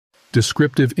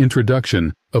Descriptive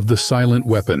introduction of the silent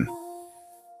weapon.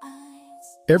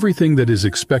 Everything that is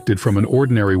expected from an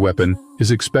ordinary weapon is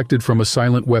expected from a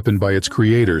silent weapon by its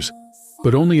creators,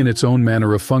 but only in its own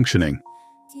manner of functioning.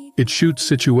 It shoots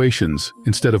situations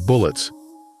instead of bullets,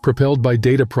 propelled by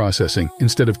data processing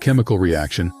instead of chemical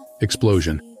reaction,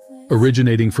 explosion,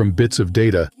 originating from bits of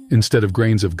data instead of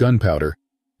grains of gunpowder,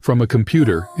 from a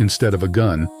computer instead of a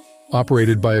gun,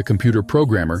 operated by a computer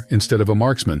programmer instead of a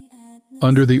marksman,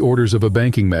 under the orders of a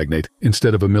banking magnate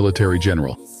instead of a military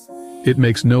general. It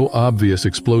makes no obvious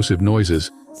explosive noises,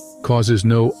 causes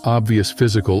no obvious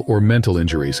physical or mental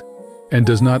injuries, and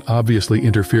does not obviously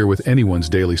interfere with anyone's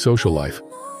daily social life.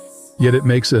 Yet it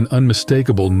makes an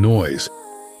unmistakable noise,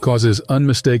 causes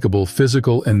unmistakable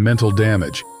physical and mental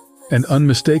damage, and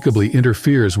unmistakably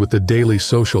interferes with the daily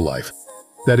social life.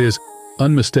 That is,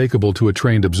 unmistakable to a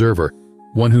trained observer,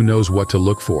 one who knows what to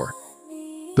look for.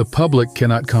 The public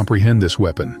cannot comprehend this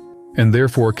weapon, and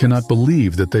therefore cannot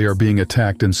believe that they are being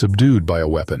attacked and subdued by a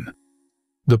weapon.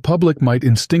 The public might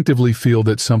instinctively feel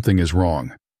that something is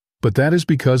wrong, but that is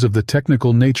because of the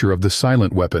technical nature of the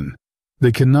silent weapon.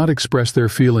 They cannot express their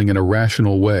feeling in a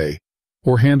rational way,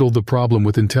 or handle the problem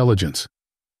with intelligence.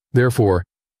 Therefore,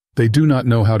 they do not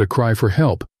know how to cry for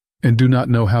help, and do not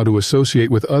know how to associate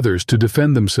with others to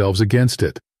defend themselves against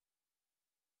it.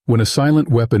 When a silent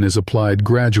weapon is applied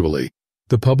gradually,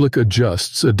 the public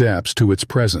adapts to its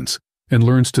presence, and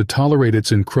learns to tolerate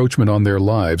its encroachment on their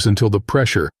lives until the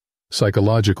pressure,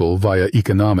 psychological via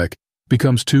economic,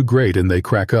 becomes too great and they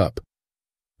crack up.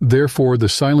 Therefore, the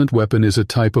silent weapon is a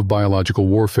type of biological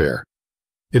warfare.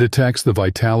 It attacks the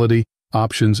vitality,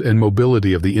 options, and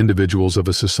mobility of the individuals of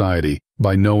a society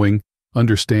by knowing,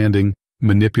 understanding,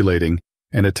 manipulating,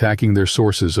 and attacking their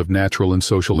sources of natural and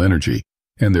social energy,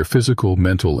 and their physical,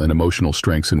 mental, and emotional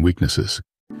strengths and weaknesses.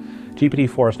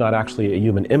 GPT-4 is not actually a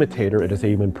human imitator, it is a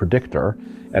human predictor.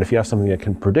 And if you have something that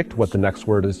can predict what the next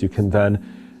word is, you can then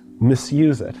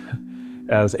misuse it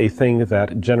as a thing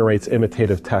that generates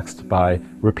imitative text by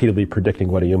repeatedly predicting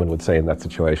what a human would say in that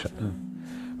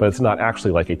situation. But it's not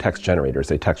actually like a text generator,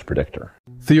 it's a text predictor.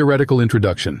 Theoretical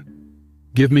introduction.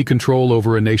 Give me control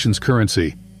over a nation's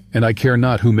currency, and I care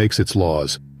not who makes its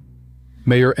laws.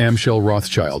 Mayor Amschel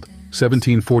Rothschild,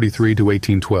 1743 to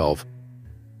 1812.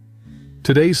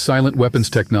 Today's silent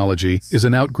weapons technology is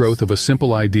an outgrowth of a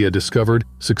simple idea discovered,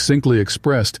 succinctly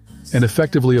expressed, and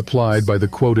effectively applied by the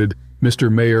quoted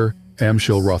Mr. Mayor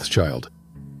Amschel Rothschild.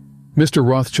 Mr.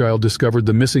 Rothschild discovered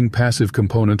the missing passive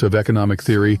component of economic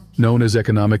theory known as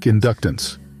economic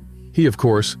inductance. He, of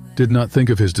course, did not think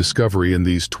of his discovery in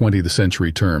these 20th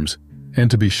century terms,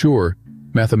 and to be sure,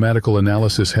 mathematical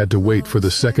analysis had to wait for the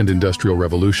Second Industrial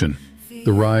Revolution,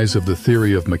 the rise of the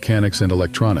theory of mechanics and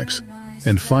electronics,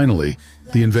 and finally,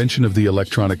 the invention of the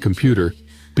electronic computer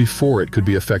before it could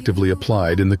be effectively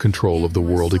applied in the control of the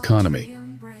world economy.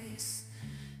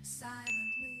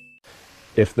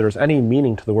 If there's any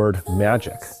meaning to the word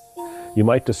magic, you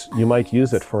might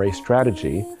use it for a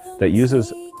strategy that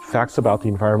uses facts about the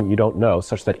environment you don't know,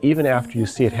 such that even after you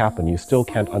see it happen, you still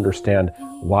can't understand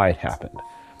why it happened.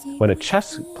 When a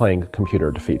chess-playing computer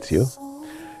defeats you,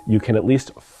 you can at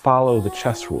least follow the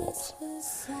chess rules.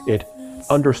 It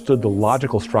understood the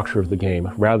logical structure of the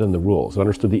game rather than the rules. It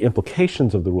understood the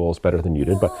implications of the rules better than you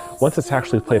did, but once it's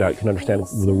actually played out, you can understand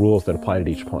the rules that apply at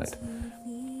each point.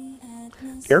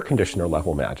 Air conditioner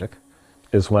level magic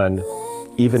is when,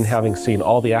 even having seen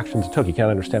all the actions it took, you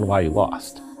can't understand why you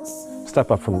lost.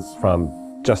 Step up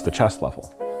from just the chess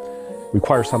level.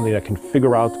 Requires something that can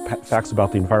figure out facts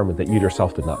about the environment that you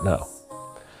yourself did not know.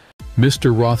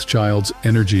 Mr. Rothschild's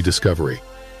energy discovery.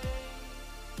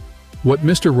 What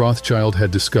Mr. Rothschild had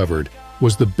discovered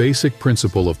was the basic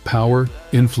principle of power,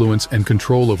 influence, and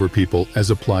control over people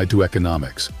as applied to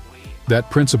economics.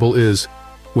 That principle is,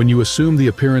 when you assume the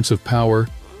appearance of power,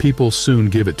 people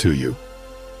soon give it to you.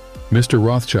 Mr.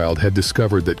 Rothschild had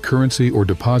discovered that currency or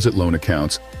deposit loan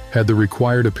accounts had the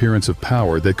required appearance of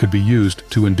power that could be used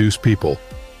to induce people,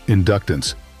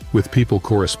 inductance, with people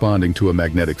corresponding to a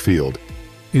magnetic field,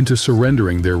 into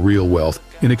surrendering their real wealth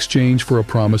in exchange for a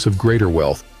promise of greater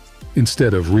wealth,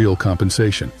 instead of real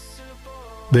compensation.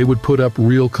 They would put up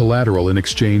real collateral in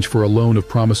exchange for a loan of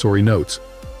promissory notes.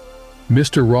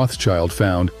 Mr. Rothschild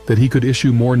found that he could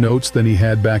issue more notes than he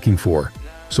had backing for,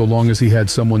 so long as he had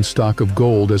someone's stock of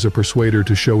gold as a persuader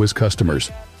to show his customers.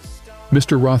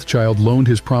 Mr. Rothschild loaned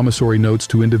his promissory notes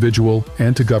to individual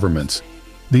and to governments.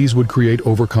 These would create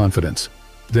overconfidence.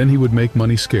 Then he would make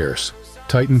money scarce,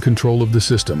 tighten control of the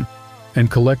system,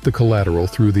 and collect the collateral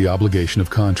through the obligation of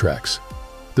contracts.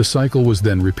 The cycle was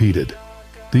then repeated.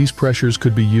 These pressures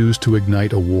could be used to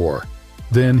ignite a war.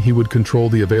 Then he would control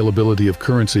the availability of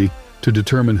currency to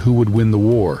determine who would win the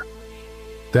war.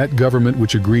 That government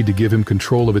which agreed to give him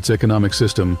control of its economic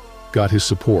system got his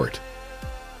support.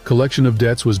 Collection of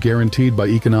debts was guaranteed by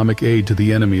economic aid to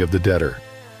the enemy of the debtor.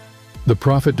 The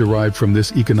profit derived from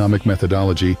this economic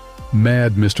methodology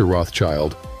made Mr.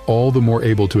 Rothschild all the more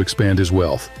able to expand his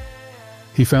wealth.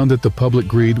 He found that the public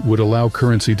greed would allow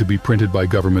currency to be printed by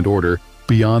government order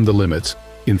beyond the limits,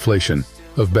 inflation,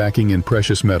 of backing in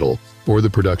precious metal or the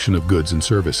production of goods and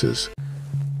services.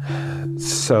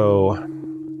 So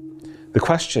the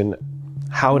question,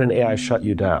 how would an AI shut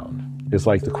you down, is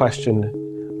like the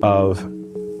question of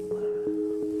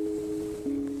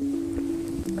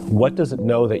what does it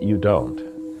know that you don't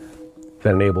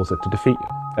that enables it to defeat you?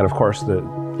 And of course, the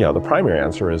primary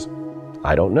answer is,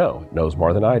 I don't know. It knows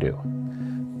more than I do.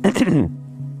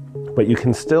 But you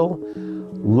can still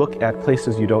look at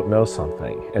places you don't know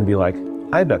something and be like,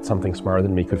 I bet something smarter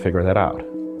than me could figure that out.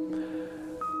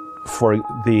 For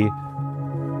the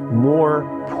more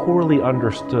poorly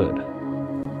understood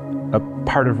a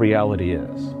part of reality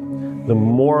is, the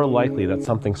more likely that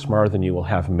something smarter than you will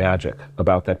have magic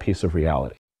about that piece of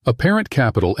reality. Apparent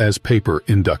capital as paper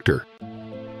inductor.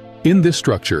 In this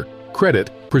structure,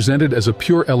 credit, presented as a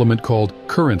pure element called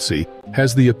currency,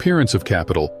 has the appearance of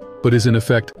capital, but is in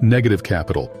effect negative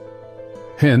capital.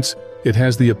 Hence, it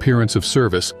has the appearance of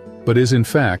service, but is in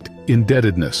fact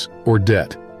indebtedness or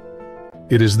debt.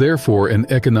 It is therefore an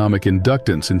economic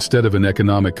inductance instead of an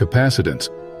economic capacitance,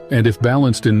 and if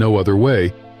balanced in no other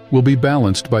way, will be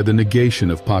balanced by the negation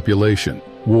of population,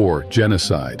 war,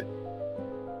 genocide.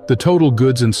 The total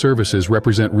goods and services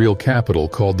represent real capital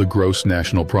called the gross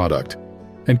national product,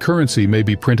 and currency may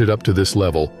be printed up to this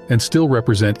level and still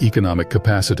represent economic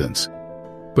capacitance.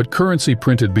 But currency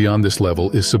printed beyond this level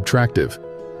is subtractive,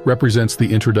 represents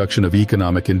the introduction of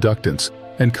economic inductance,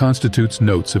 and constitutes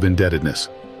notes of indebtedness.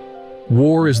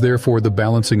 War is therefore the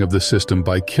balancing of the system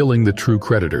by killing the true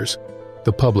creditors,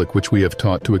 the public which we have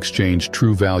taught to exchange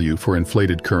true value for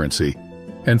inflated currency,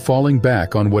 and falling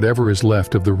back on whatever is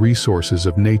left of the resources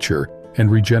of nature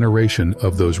and regeneration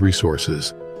of those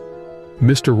resources.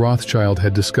 Mr. Rothschild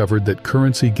had discovered that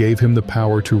currency gave him the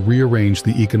power to rearrange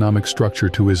the economic structure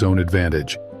to his own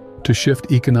advantage, to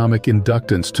shift economic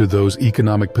inductance to those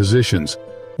economic positions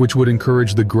which would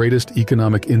encourage the greatest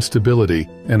economic instability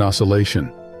and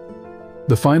oscillation.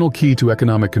 The final key to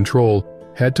economic control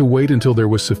had to wait until there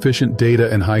was sufficient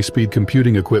data and high-speed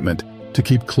computing equipment to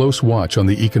keep close watch on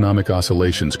the economic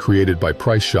oscillations created by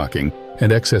price shocking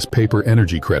and excess paper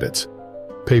energy credits.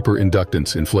 Paper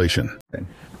inductance inflation.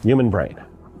 Human brain.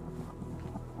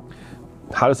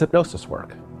 How does hypnosis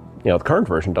work? The current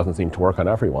version doesn't seem to work on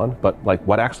everyone, but like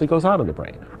what actually goes on in the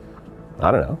brain?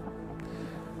 I don't know.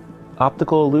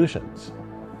 Optical illusions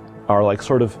are like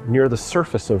sort of near the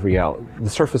surface of reality, the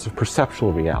surface of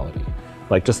perceptual reality,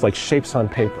 just like shapes on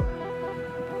paper.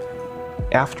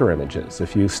 After images,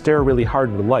 if you stare really hard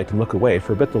at the light and look away,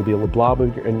 for a bit there'll be a blob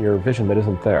in your vision that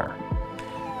isn't there.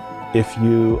 If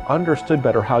you understood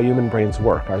better how human brains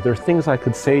work, are there things I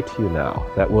could say to you now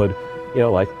that would,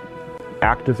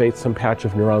 activate some patch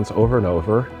of neurons over and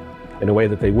over in a way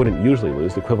that they wouldn't usually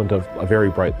lose, the equivalent of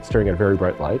staring at a very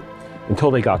bright light,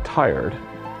 until they got tired,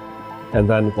 and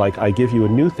then I give you a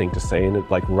new thing to say, and it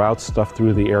routes stuff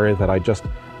through the area that I just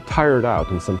tired out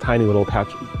in some tiny little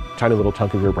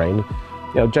chunk of your brain,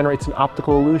 generates an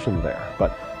optical illusion there,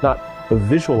 but not a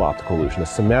visual optical illusion, a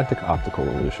semantic optical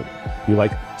illusion. You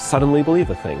suddenly believe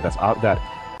a thing that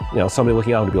somebody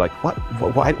looking out would be like, what?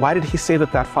 Why did he say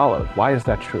that followed? Why is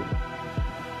that true?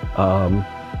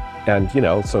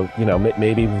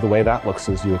 Maybe the way that looks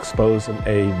is you expose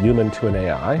a human to an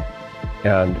AI,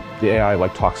 and the AI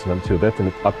talks to them to a bit, and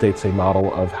it updates a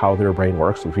model of how their brain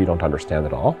works, which we don't understand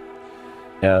at all.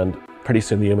 And pretty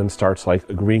soon the human starts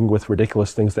agreeing with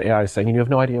ridiculous things the AI is saying, and you have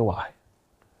no idea why.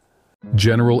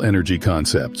 General energy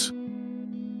concepts.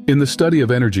 In the study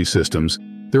of energy systems,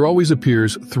 there always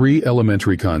appears three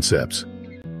elementary concepts.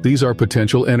 These are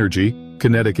potential energy,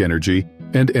 kinetic energy,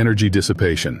 and energy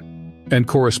dissipation. And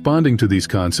corresponding to these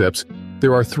concepts,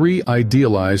 there are three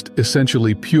idealized,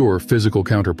 essentially pure physical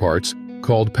counterparts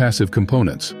called passive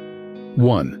components.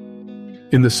 1.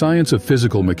 In the science of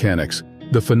physical mechanics,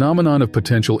 the phenomenon of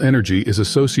potential energy is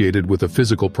associated with a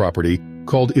physical property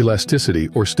called elasticity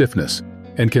or stiffness,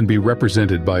 and can be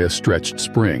represented by a stretched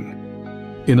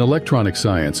spring. In electronic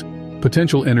science,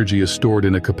 potential energy is stored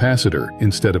in a capacitor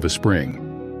instead of a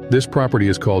spring. This property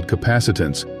is called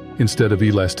capacitance instead of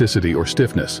elasticity or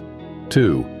stiffness.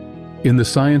 2. In the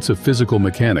science of physical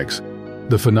mechanics,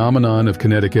 the phenomenon of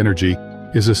kinetic energy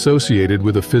is associated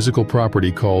with a physical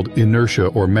property called inertia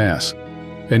or mass,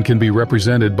 and can be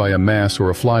represented by a mass or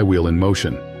a flywheel in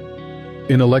motion.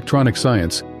 In electronic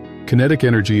science, kinetic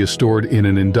energy is stored in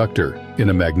an inductor, in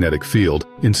a magnetic field,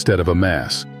 instead of a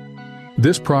mass.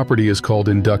 This property is called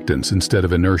inductance instead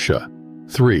of inertia.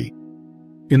 3.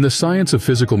 In the science of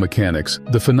physical mechanics,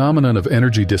 the phenomenon of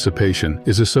energy dissipation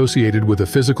is associated with a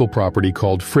physical property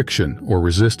called friction or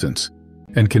resistance,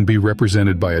 and can be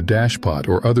represented by a dashpot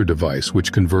or other device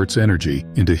which converts energy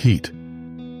into heat.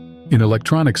 In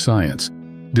electronic science,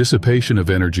 dissipation of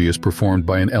energy is performed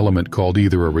by an element called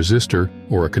either a resistor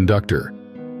or a conductor.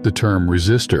 The term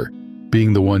resistor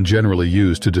being the one generally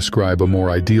used to describe a more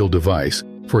ideal device,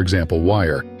 for example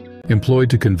wire, employed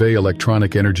to convey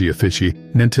electronic energy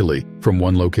efficiently from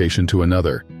one location to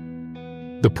another.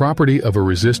 The property of a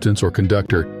resistance or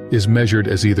conductor is measured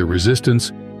as either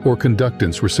resistance or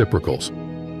conductance reciprocals.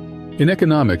 In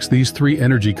economics, these three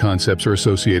energy concepts are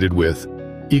associated with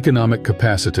economic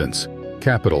capacitance,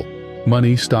 capital,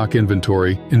 money, stock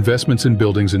inventory, investments in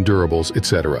buildings and durables,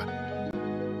 etc.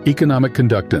 Economic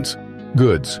conductance,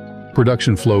 goods,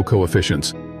 production flow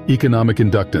coefficients, economic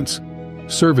inductance,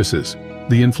 services,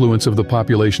 the influence of the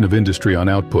population of industry on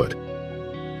output.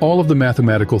 All of the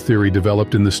mathematical theory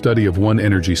developed in the study of one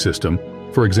energy system,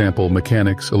 for example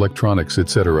mechanics, electronics,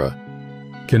 etc.,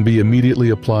 can be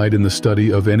immediately applied in the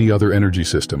study of any other energy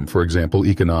system, for example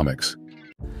economics.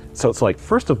 So it's like,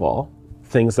 first of all,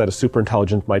 things that a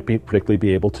superintelligence might predictably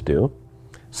be able to do: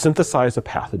 synthesize a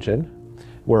pathogen,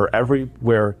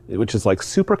 which is like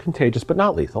super contagious but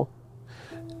not lethal.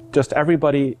 Just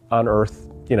everybody on Earth,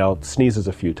 sneezes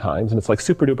a few times, and it's like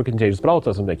super duper contagious, but all it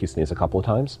does is make you sneeze a couple of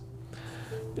times.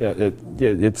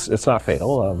 It's not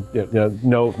fatal.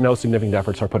 No significant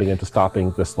efforts are putting into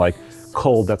stopping this like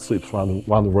cold that sweeps around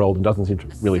the world and doesn't seem to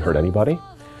really hurt anybody.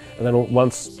 And then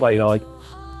once,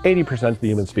 80% of the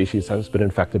human species has been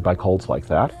infected by colds like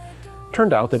that,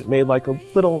 turned out that it made like a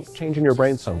little change in your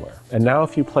brain somewhere. And now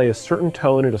if you play a certain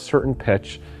tone at a certain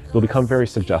pitch, you'll become very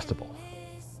suggestible.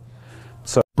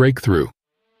 Breakthrough.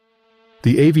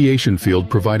 The aviation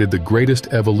field provided the greatest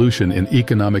evolution in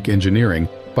economic engineering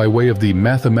by way of the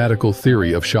mathematical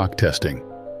theory of shock testing.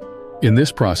 In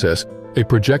this process, a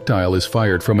projectile is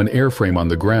fired from an airframe on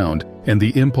the ground, and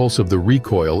the impulse of the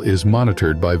recoil is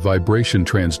monitored by vibration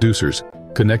transducers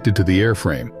connected to the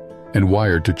airframe and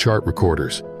wired to chart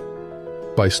recorders.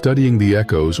 By studying the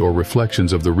echoes or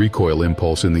reflections of the recoil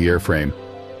impulse in the airframe,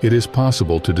 it is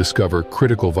possible to discover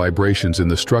critical vibrations in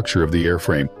the structure of the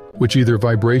airframe, which either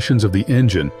vibrations of the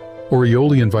engine or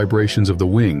aeolian vibrations of the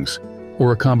wings,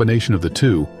 or a combination of the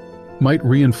two, might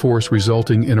reinforce,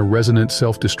 resulting in a resonant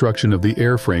self-destruction of the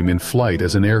airframe in flight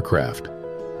as an aircraft.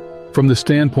 From the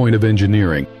standpoint of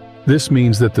engineering, this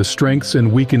means that the strengths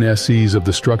and weaknesses of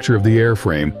the structure of the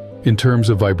airframe, in terms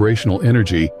of vibrational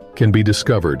energy, can be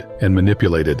discovered and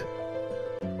manipulated.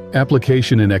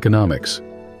 Application in economics.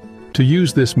 To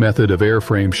use this method of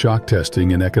airframe shock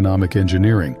testing in economic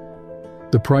engineering,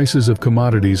 the prices of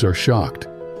commodities are shocked,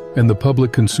 and the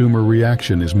public consumer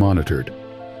reaction is monitored.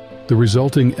 The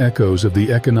resulting echoes of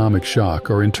the economic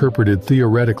shock are interpreted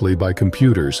theoretically by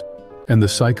computers, and the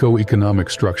psycho-economic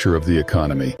structure of the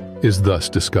economy is thus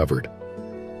discovered.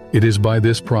 It is by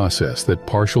this process that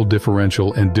partial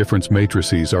differential and difference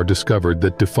matrices are discovered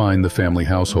that define the family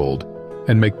household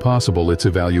and make possible its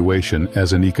evaluation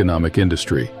as an economic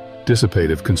industry,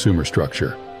 dissipative consumer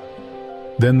structure.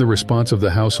 Then the response of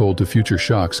the household to future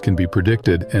shocks can be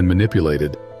predicted and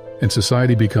manipulated, and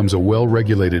society becomes a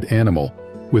well-regulated animal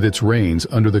with its reins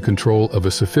under the control of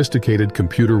a sophisticated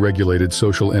computer-regulated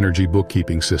social energy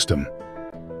bookkeeping system.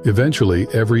 Eventually,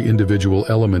 every individual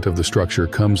element of the structure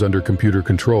comes under computer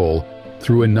control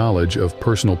through a knowledge of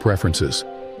personal preferences.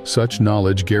 Such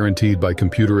knowledge guaranteed by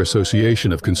computer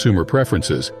association of consumer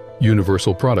preferences,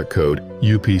 Universal Product Code,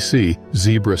 UPC,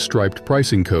 zebra-striped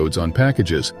pricing codes on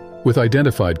packages, with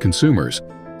identified consumers,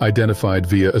 identified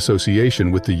via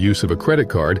association with the use of a credit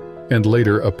card, and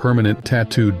later a permanent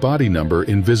tattooed body number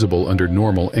invisible under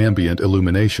normal ambient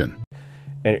illumination.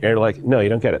 And you're like, no, you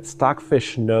don't get it.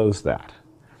 Stockfish knows that.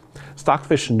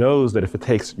 Stockfish knows that if it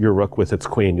takes your rook with its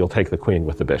queen, you'll take the queen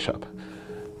with the bishop.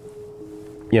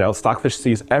 Stockfish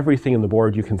sees everything in the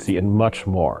board you can see and much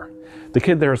more. The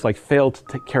kid there has failed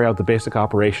to carry out the basic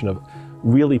operation of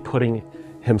really putting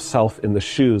himself in the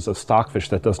shoes of Stockfish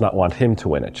that does not want him to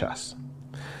win at chess.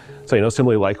 So,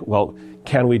 similarly well,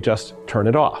 can we just turn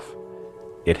it off?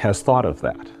 It has thought of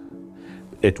that.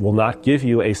 It will not give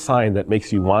you a sign that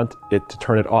makes you want it to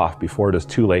turn it off before it is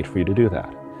too late for you to do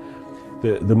that.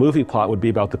 The movie plot would be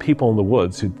about the people in the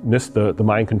woods who missed the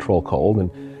mind control cold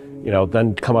and,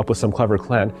 then come up with some clever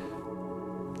plan.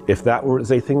 If that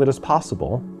is a thing that is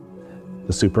possible,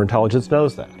 the superintelligence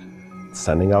knows that.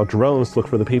 sending out drones to look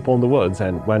for the people in the woods,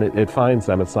 and when it finds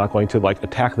them, it's not going to like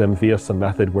attack them via some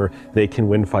method where they can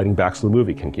win fighting back so the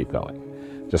movie can keep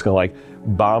going. Just gonna like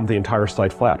bomb the entire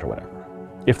site flat or whatever,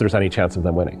 if there's any chance of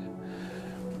them winning.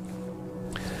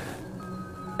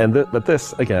 But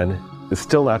this, again, is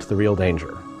still not the real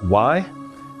danger. Why?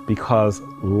 Because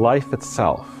life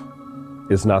itself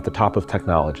is not the top of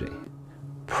technology.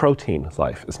 Protein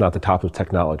life is not the top of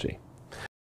technology.